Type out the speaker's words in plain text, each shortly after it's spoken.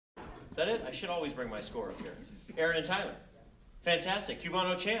Is that it? I should always bring my score up here. Aaron and Tyler. Fantastic.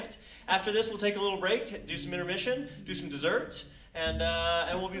 Cubano Chant. After this, we'll take a little break, do some intermission, do some dessert, and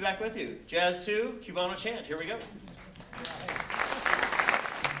we'll be back with you. Jazz 2, Cubano Chant. Here we go.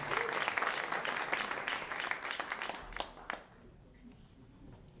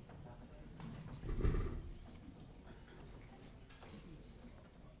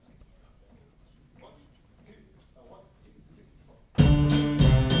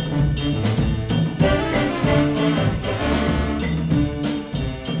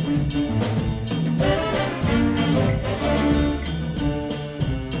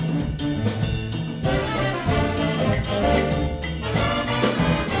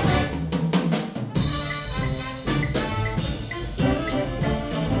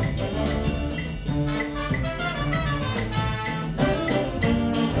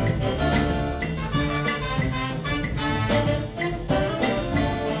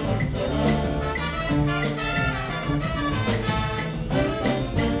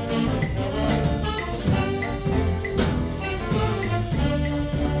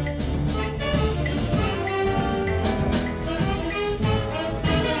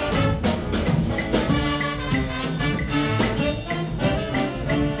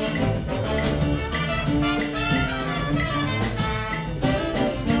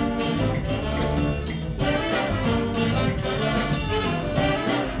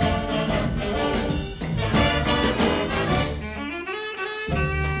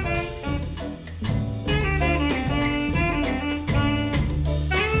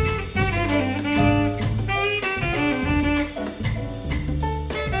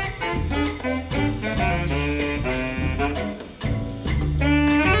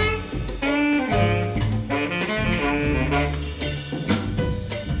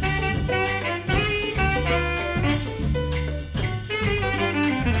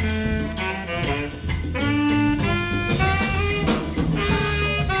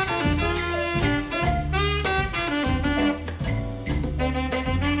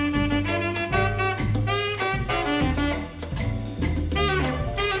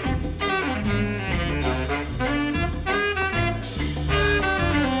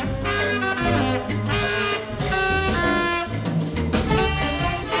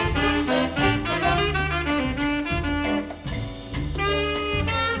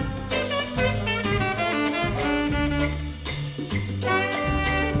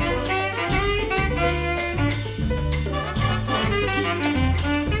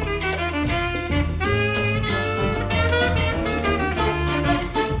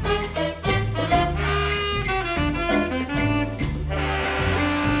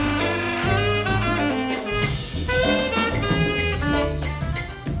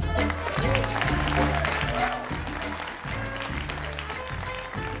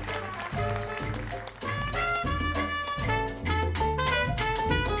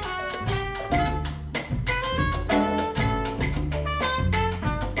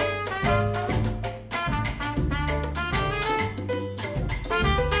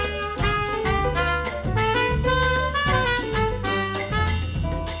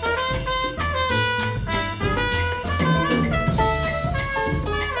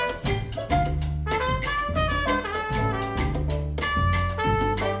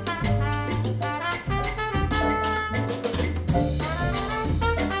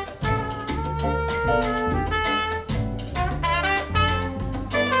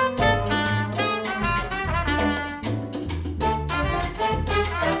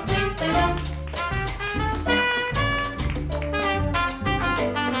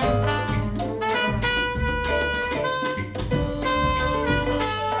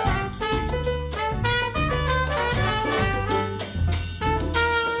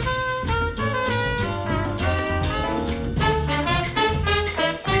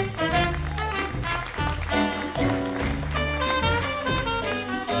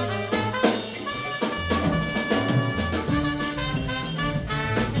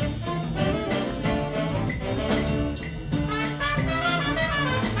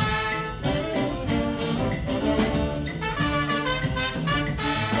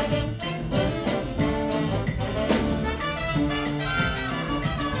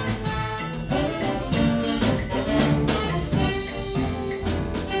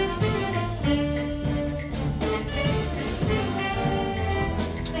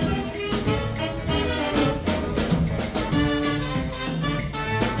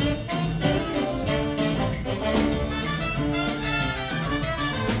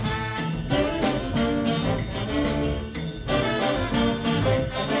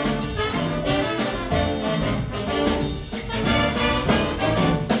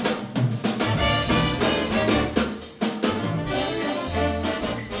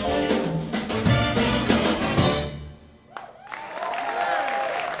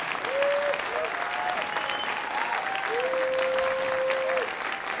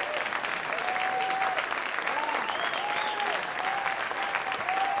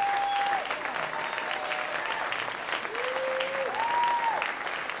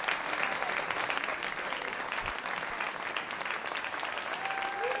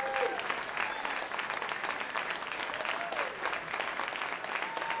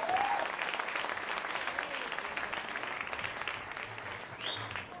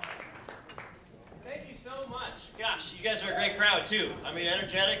 crowd too. I mean,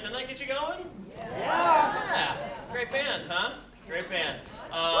 energetic. Doesn't that get you going? Yeah. Great band, huh? Great band.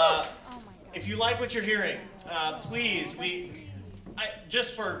 If you like what you're hearing, please,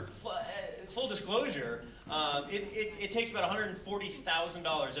 just for full disclosure, it takes about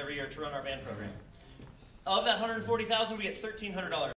 $140,000 every year to run our band program. Of that $140,000, we get $1,300